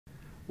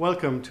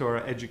Welcome to our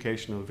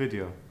educational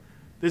video.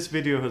 This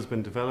video has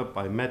been developed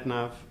by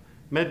MedNav.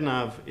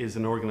 MedNav is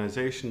an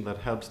organisation that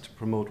helps to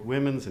promote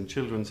women's and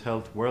children's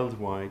health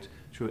worldwide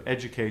through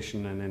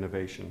education and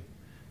innovation.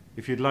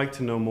 If you'd like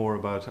to know more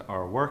about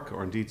our work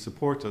or indeed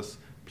support us,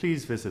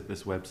 please visit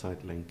this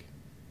website link.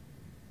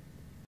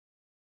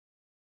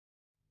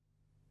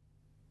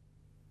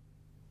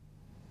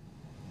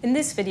 In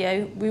this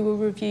video, we will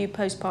review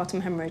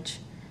postpartum hemorrhage,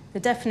 the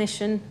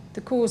definition,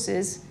 the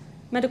causes,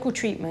 medical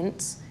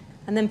treatments,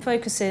 and then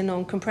focus in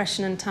on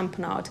compression and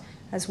tamponade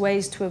as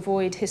ways to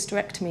avoid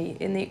hysterectomy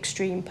in the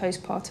extreme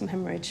postpartum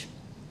hemorrhage.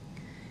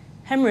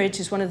 Hemorrhage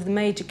is one of the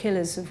major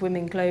killers of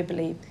women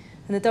globally,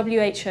 and the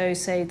WHO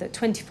say that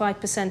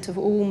 25% of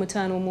all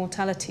maternal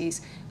mortalities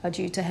are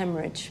due to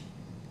hemorrhage.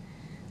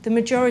 The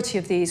majority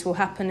of these will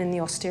happen in the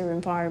austere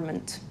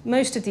environment.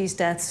 Most of these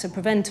deaths are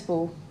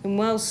preventable in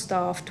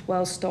well-staffed,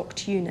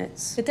 well-stocked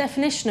units. The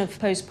definition of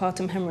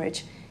postpartum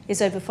hemorrhage is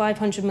over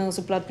 500 ml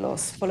of blood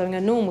loss following a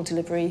normal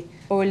delivery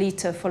or a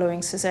litre following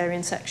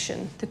caesarean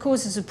section. The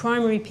causes of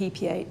primary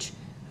PPH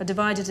are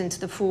divided into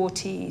the 4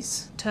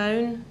 T's: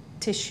 tone,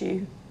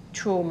 tissue,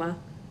 trauma,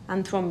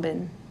 and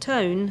thrombin.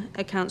 Tone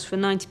accounts for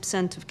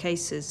 90% of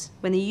cases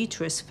when the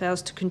uterus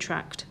fails to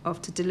contract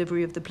after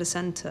delivery of the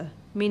placenta,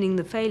 meaning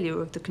the failure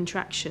of the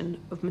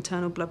contraction of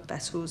maternal blood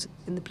vessels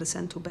in the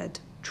placental bed.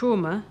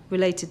 Trauma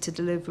related to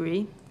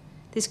delivery,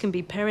 this can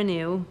be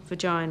perineal,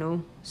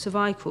 vaginal,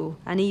 cervical,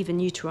 and even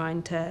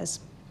uterine tears.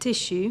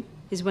 Tissue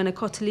is when a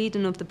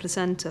cotyledon of the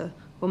placenta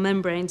or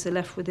membranes are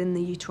left within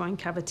the uterine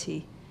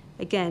cavity.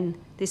 Again,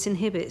 this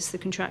inhibits the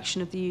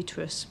contraction of the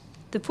uterus.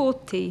 The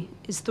 4th T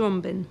is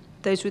thrombin,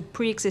 those with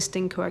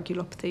pre-existing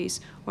coagulopathies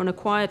or an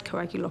acquired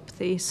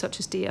coagulopathy such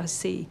as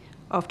DIC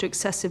after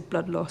excessive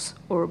blood loss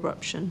or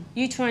abruption.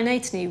 Uterine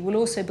atony will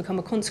also become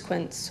a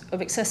consequence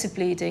of excessive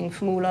bleeding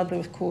from all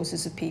other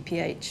causes of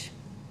PPH.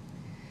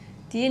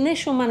 The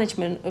initial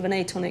management of an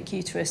atonic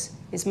uterus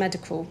is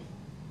medical,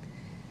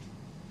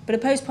 but a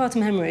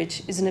postpartum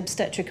hemorrhage is an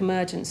obstetric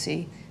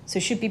emergency, so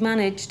should be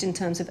managed in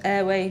terms of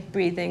airway,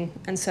 breathing,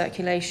 and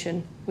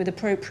circulation with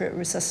appropriate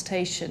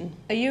resuscitation.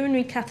 A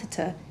urinary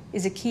catheter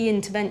is a key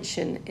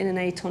intervention in an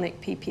atonic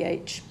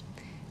PPH,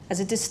 as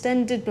a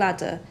distended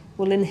bladder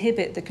will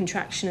inhibit the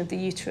contraction of the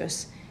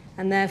uterus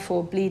and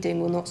therefore bleeding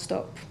will not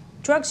stop.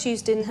 Drugs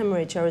used in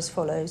hemorrhage are as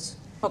follows: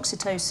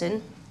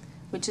 oxytocin,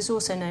 which is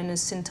also known as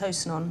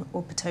syntocinon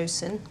or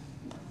pitocin,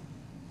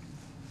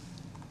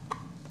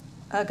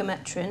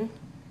 ergometrin,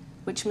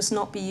 which must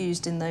not be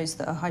used in those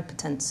that are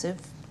hypertensive.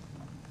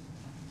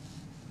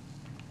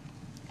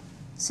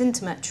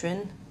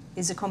 Sintimetrin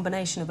is a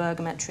combination of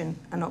ergometrin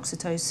and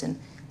oxytocin,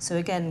 so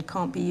again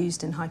can't be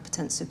used in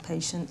hypertensive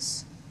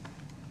patients.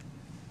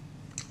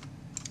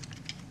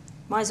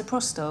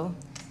 Misoprostol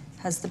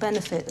has the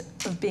benefit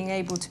of being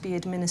able to be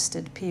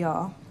administered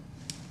PR,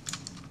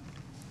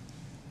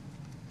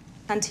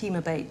 and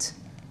Hemabate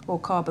or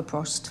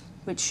carbaprost,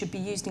 which should be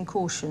used in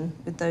caution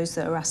with those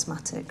that are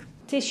asthmatic.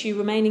 Tissue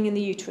remaining in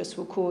the uterus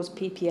will cause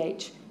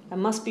PPH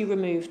and must be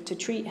removed to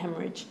treat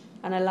hemorrhage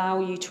and allow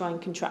uterine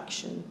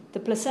contraction. The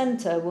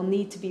placenta will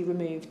need to be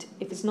removed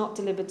if it's not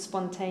delivered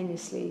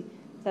spontaneously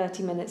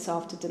 30 minutes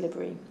after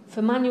delivery.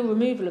 For manual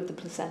removal of the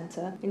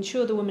placenta,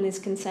 ensure the woman is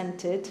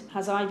consented,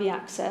 has IV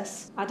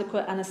access,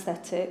 adequate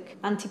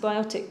anaesthetic,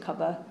 antibiotic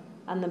cover,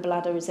 and the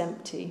bladder is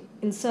empty.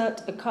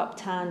 Insert a cupped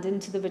hand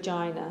into the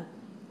vagina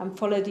and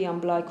follow the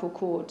umbilical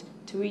cord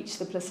to reach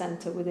the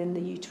placenta within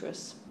the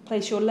uterus.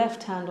 Place your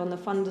left hand on the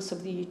fundus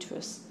of the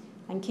uterus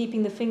and,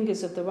 keeping the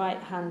fingers of the right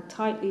hand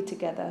tightly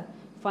together,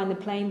 find the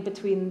plane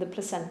between the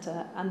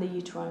placenta and the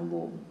uterine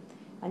wall,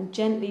 and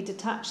gently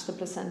detach the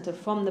placenta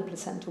from the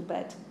placental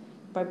bed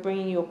by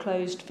bringing your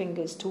closed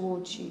fingers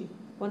towards you.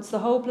 Once the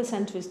whole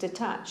placenta is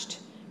detached,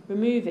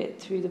 remove it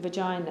through the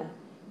vagina,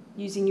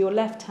 using your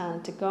left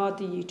hand to guard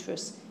the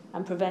uterus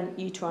and prevent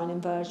uterine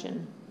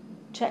inversion.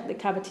 Check the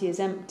cavity is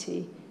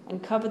empty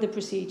and cover the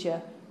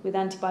procedure with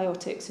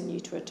antibiotics and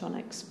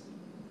uterotonics.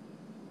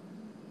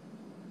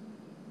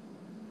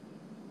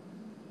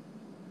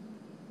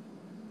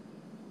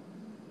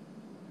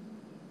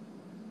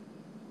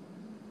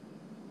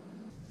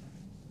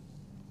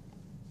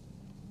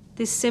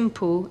 This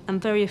simple and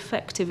very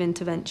effective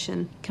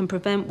intervention can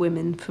prevent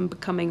women from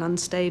becoming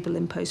unstable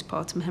in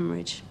postpartum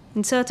hemorrhage.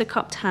 Insert a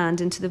cupped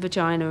hand into the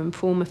vagina and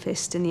form a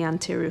fist in the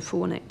anterior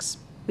fornix.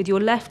 With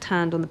your left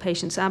hand on the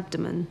patient's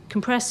abdomen,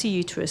 compress the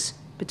uterus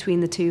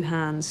between the 2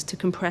 hands to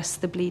compress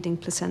the bleeding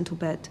placental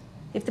bed.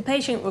 If the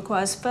patient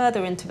requires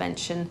further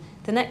intervention,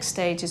 the next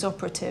stage is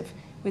operative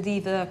with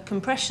either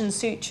compression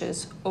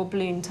sutures or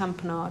balloon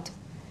tamponade.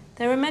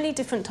 There are many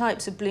different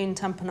types of balloon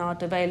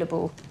tamponade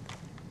available: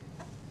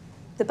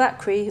 the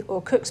Bakri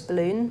or Cook's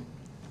balloon,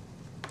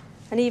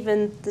 and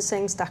even the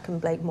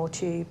Sengstacken-Blakemore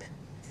tube.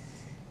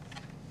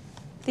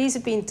 These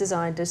have been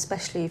designed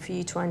especially for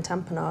uterine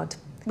tamponade.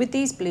 With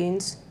these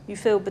balloons, you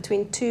fill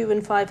between 200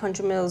 and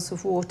 500 ml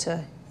of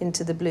water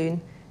into the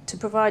balloon to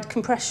provide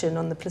compression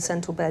on the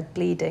placental bed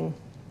bleeding.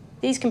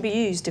 These can be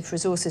used if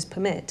resources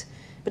permit,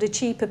 but a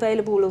cheap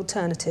available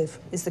alternative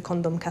is the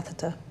condom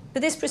catheter. For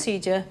this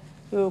procedure,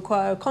 you will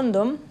require a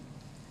condom,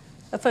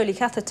 a Foley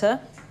catheter,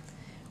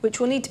 which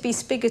will need to be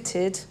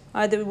spigoted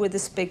either with a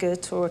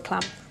spigot or a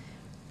clamp.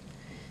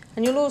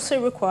 And you'll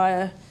also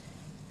require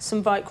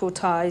some Vicryl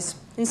ties.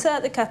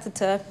 Insert the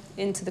catheter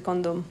into the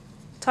condom.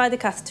 Tie the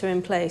catheter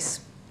in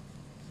place.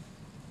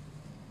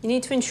 You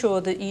need to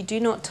ensure that you do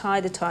not tie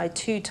the tie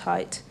too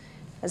tight,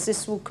 as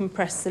this will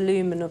compress the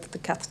lumen of the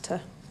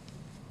catheter.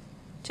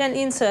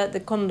 Gently insert the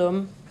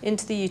condom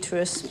into the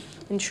uterus,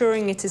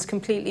 ensuring it is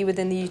completely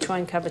within the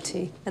uterine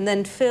cavity, and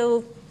then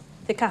fill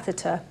the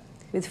catheter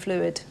with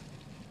fluid.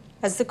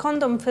 As the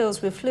condom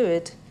fills with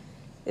fluid,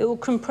 it will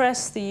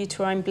compress the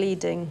uterine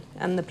bleeding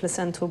and the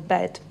placental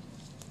bed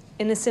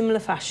in a similar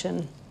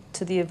fashion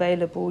to the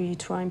available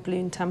uterine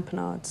balloon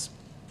tamponades.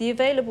 The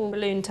available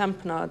balloon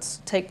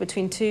tamponades take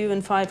between 200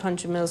 and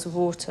 500 ml of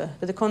water,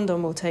 but the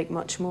condom will take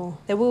much more.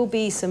 There will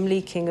be some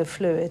leaking of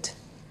fluid.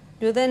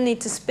 You'll then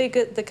need to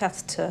spigot the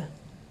catheter.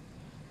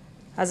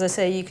 As I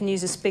say, you can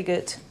use a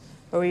spigot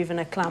or even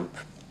a clamp.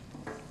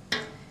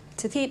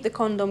 To keep the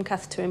condom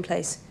catheter in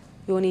place,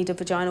 you'll need a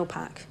vaginal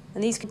pack,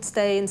 and these can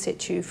stay in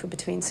situ for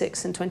between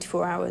 6 and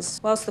 24 hours.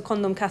 Whilst the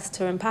condom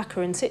catheter and pack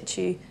are in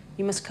situ,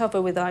 you must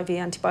cover with IV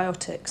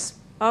antibiotics.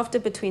 After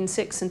between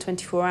 6 and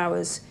 24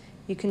 hours,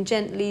 you can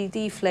gently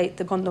deflate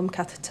the condom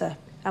catheter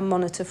and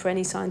monitor for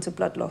any signs of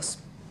blood loss.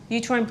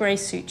 Uterine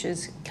brace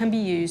sutures can be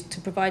used to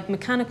provide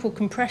mechanical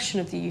compression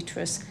of the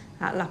uterus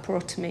at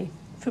laparotomy.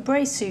 For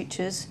brace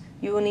sutures,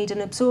 you will need an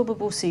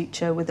absorbable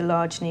suture with a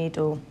large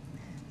needle,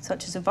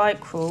 such as a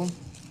Vicryl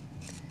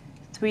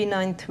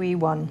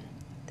 3931.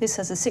 This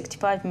has a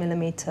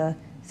 65mm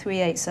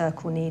 3/8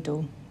 circle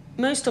needle.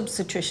 Most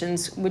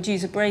obstetricians would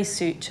use a brace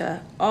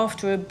suture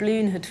after a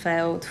balloon had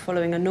failed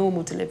following a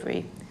normal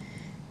delivery.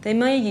 They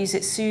may use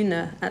it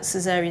sooner at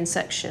caesarean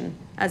section,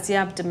 as the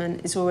abdomen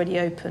is already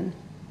open.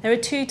 There are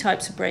two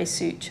types of brace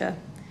suture,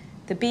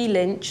 the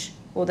B-Lynch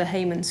or the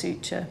Hayman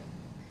suture.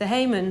 The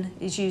Hayman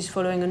is used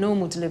following a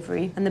normal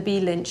delivery, and the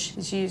B-Lynch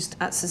is used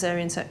at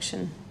caesarean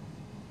section.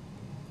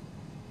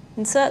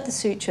 Insert the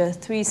suture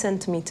 3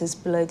 centimetres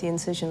below the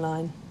incision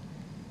line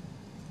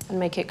and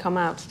make it come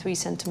out 3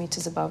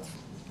 centimetres above.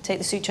 Take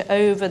the suture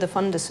over the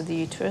fundus of the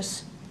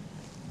uterus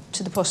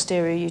to the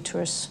posterior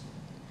uterus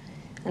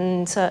and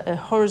insert a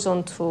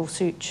horizontal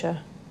suture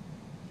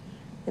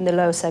in the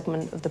lower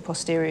segment of the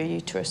posterior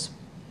uterus.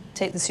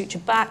 Take the suture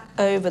back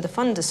over the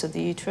fundus of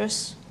the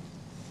uterus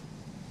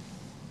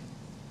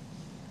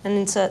and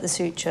insert the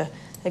suture,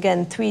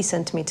 again 3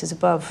 centimetres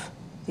above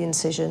the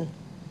incision,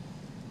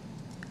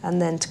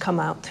 and then to come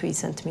out 3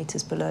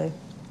 centimetres below.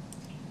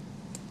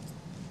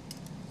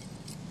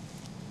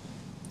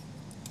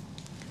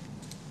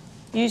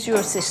 Use your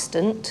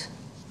assistant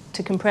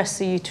to compress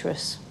the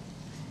uterus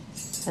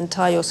and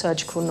tie your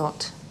surgical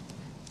knot.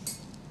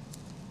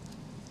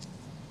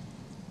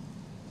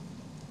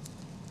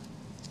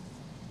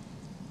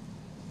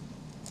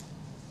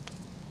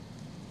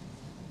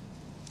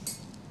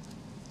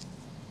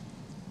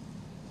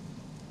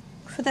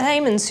 For the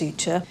Hayman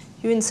suture,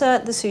 you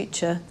insert the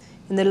suture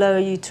in the lower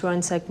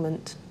uterine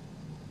segment.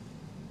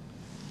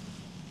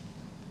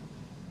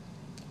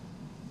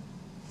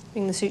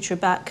 Bring the suture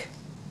back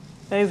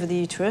over the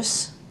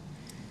uterus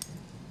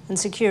and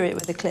secure it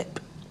with a clip.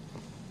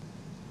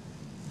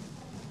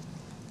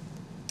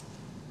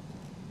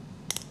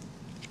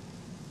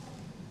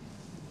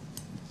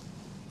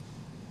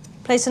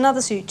 Place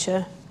another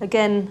suture,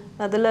 again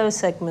at the lower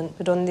segment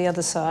but on the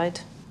other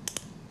side.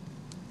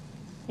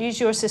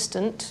 Use your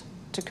assistant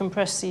to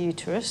compress the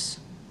uterus.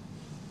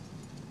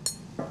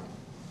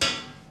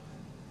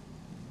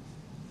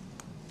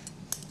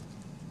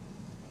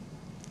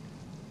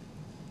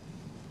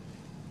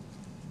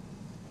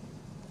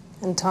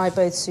 And tie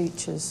both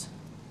sutures.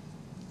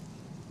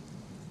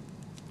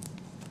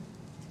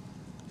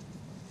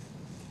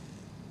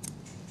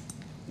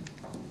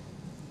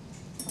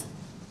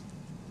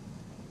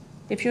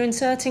 If you're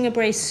inserting a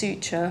brace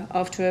suture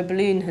after a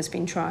balloon has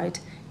been tried,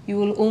 you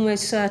will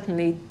almost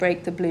certainly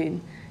break the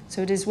balloon,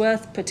 so it is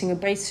worth putting a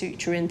brace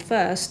suture in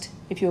first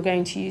if you're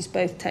going to use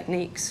both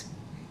techniques.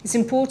 It's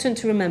important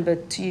to remember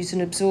to use an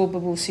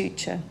absorbable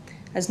suture,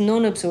 as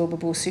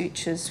non-absorbable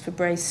sutures for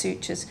brace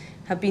sutures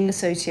have been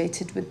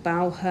associated with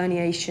bowel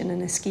herniation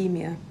and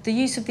ischemia. The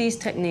use of these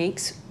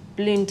techniques,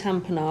 balloon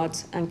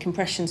tamponades and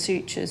compression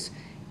sutures,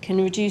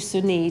 can reduce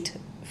the need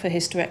for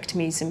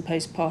hysterectomies in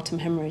postpartum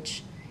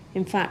hemorrhage.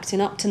 In fact,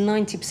 in up to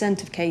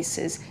 90% of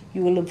cases,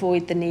 you will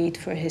avoid the need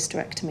for a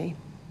hysterectomy.